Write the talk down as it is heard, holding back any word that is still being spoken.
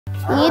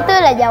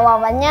Itulah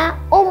jawabannya.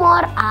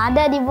 Umur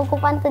ada di buku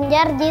pantun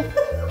Jarjit.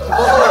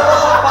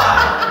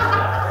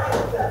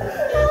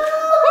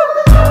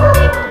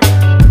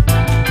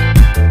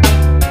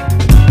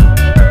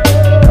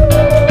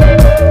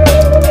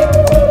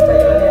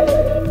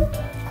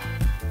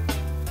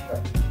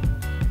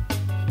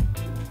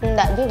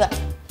 Enggak juga.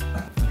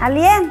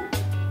 Alien?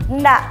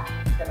 Enggak.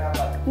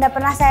 Kenapa? Enggak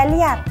pernah saya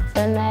lihat.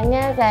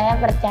 Sebenarnya saya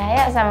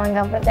percaya sama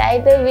nggak percaya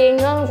itu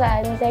bingung,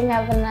 soalnya saya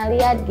nggak pernah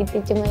lihat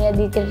gitu, cuma ya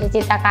di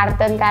cerita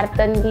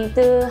kartun-kartun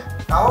gitu.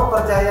 Kamu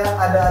percaya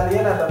ada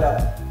alien atau enggak?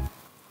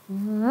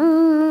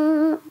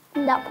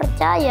 Nggak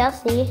percaya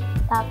sih,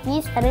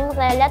 tapi sering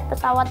saya lihat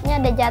pesawatnya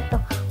ada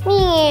jatuh.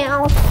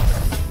 Miau.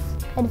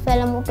 Kayak di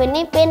film Upin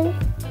Ipin.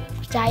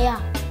 Percaya?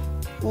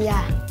 Iya,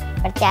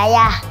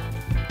 percaya.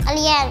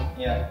 Alien?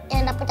 Iya.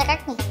 Yang dapat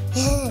kaki?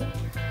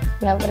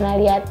 Nggak pernah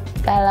lihat.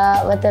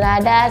 Kalau betul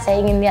ada,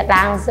 saya ingin lihat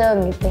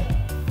langsung gitu.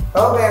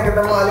 Kamu pengen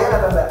ketemu alien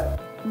atau enggak?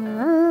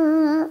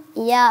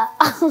 Iya.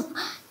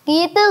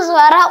 Gitu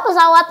suara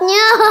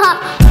pesawatnya.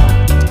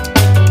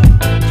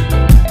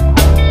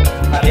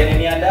 Alien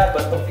ini ada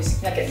bentuk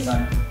fisiknya kayak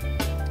gimana?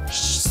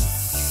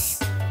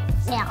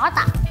 Dia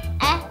kotak.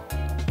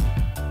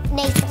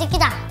 Dia seperti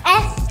kita.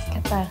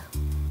 Kepal.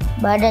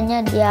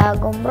 Badannya dia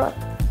gombrot.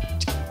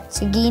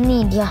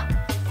 Segini dia.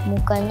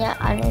 Mukanya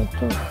aneh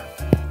itu.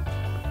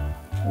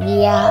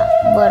 Dia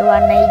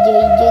berwarna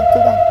hijau-hijau itu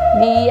kan.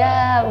 Dia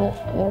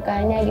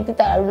mukanya gitu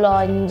terlalu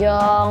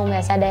lonjong,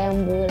 biasa ada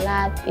yang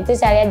bulat. Itu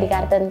saya lihat di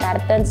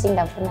kartun-kartun sih,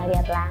 nggak pernah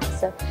lihat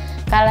langsung.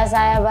 Kalau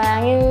saya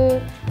bayangin,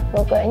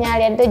 pokoknya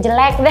alien tuh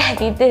jelek dah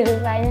gitu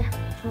rupanya.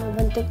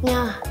 Bentuknya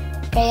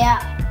kayak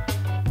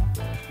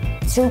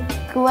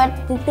squid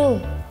itu,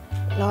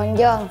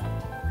 lonjong.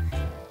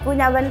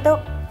 Punya bentuk.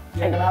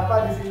 Ya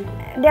kenapa di sini?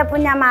 Dia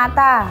punya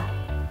mata.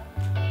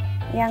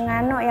 Yang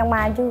yang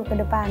maju ke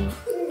depan.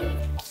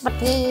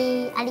 Seperti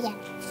alien.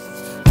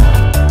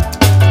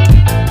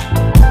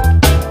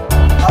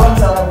 Kalau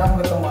misalkan kamu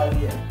ketemu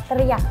alien,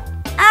 Teriak.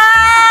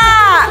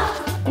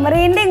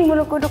 Merinding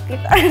bulu kuduk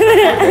kita.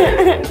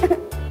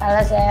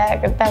 Kalau saya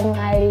ketemu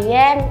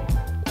alien,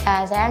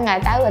 ya saya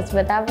nggak tahu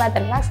sebut apa,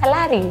 terpaksa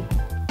lari.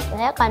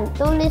 Saya akan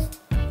tulis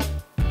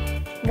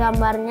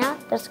gambarnya,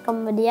 terus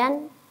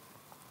kemudian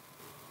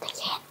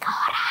tunjukin ke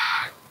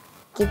orang.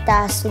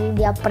 Kita suruh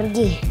dia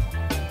pergi.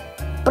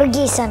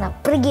 Pergi sana,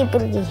 pergi.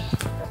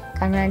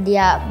 Karena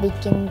dia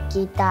bikin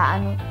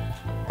kita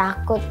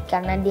takut,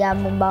 karena dia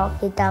membawa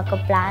kita ke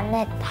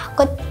planet.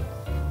 Takut.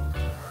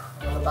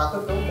 kalau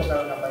takut kamu bakal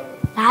ngapain?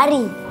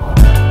 Lari.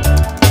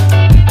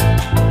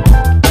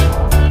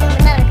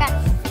 Benar kan?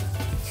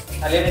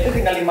 Alien itu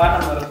tinggal di mana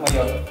menurut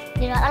Mayor?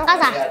 Di luar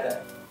angkasa. Tidak ada.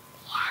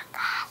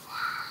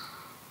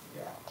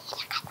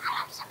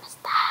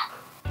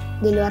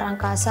 Di luar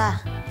angkasa.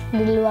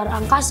 Di luar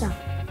angkasa.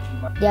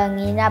 Dia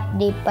nginap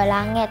di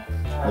planet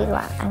di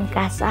luar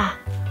angkasa.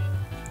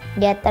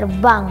 Dia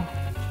terbang.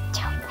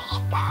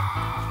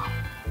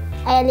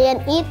 Alien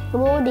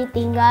itu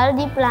ditinggal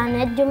di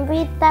planet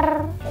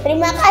Jupiter.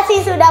 Terima kasih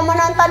sudah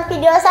menonton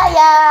video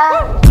saya.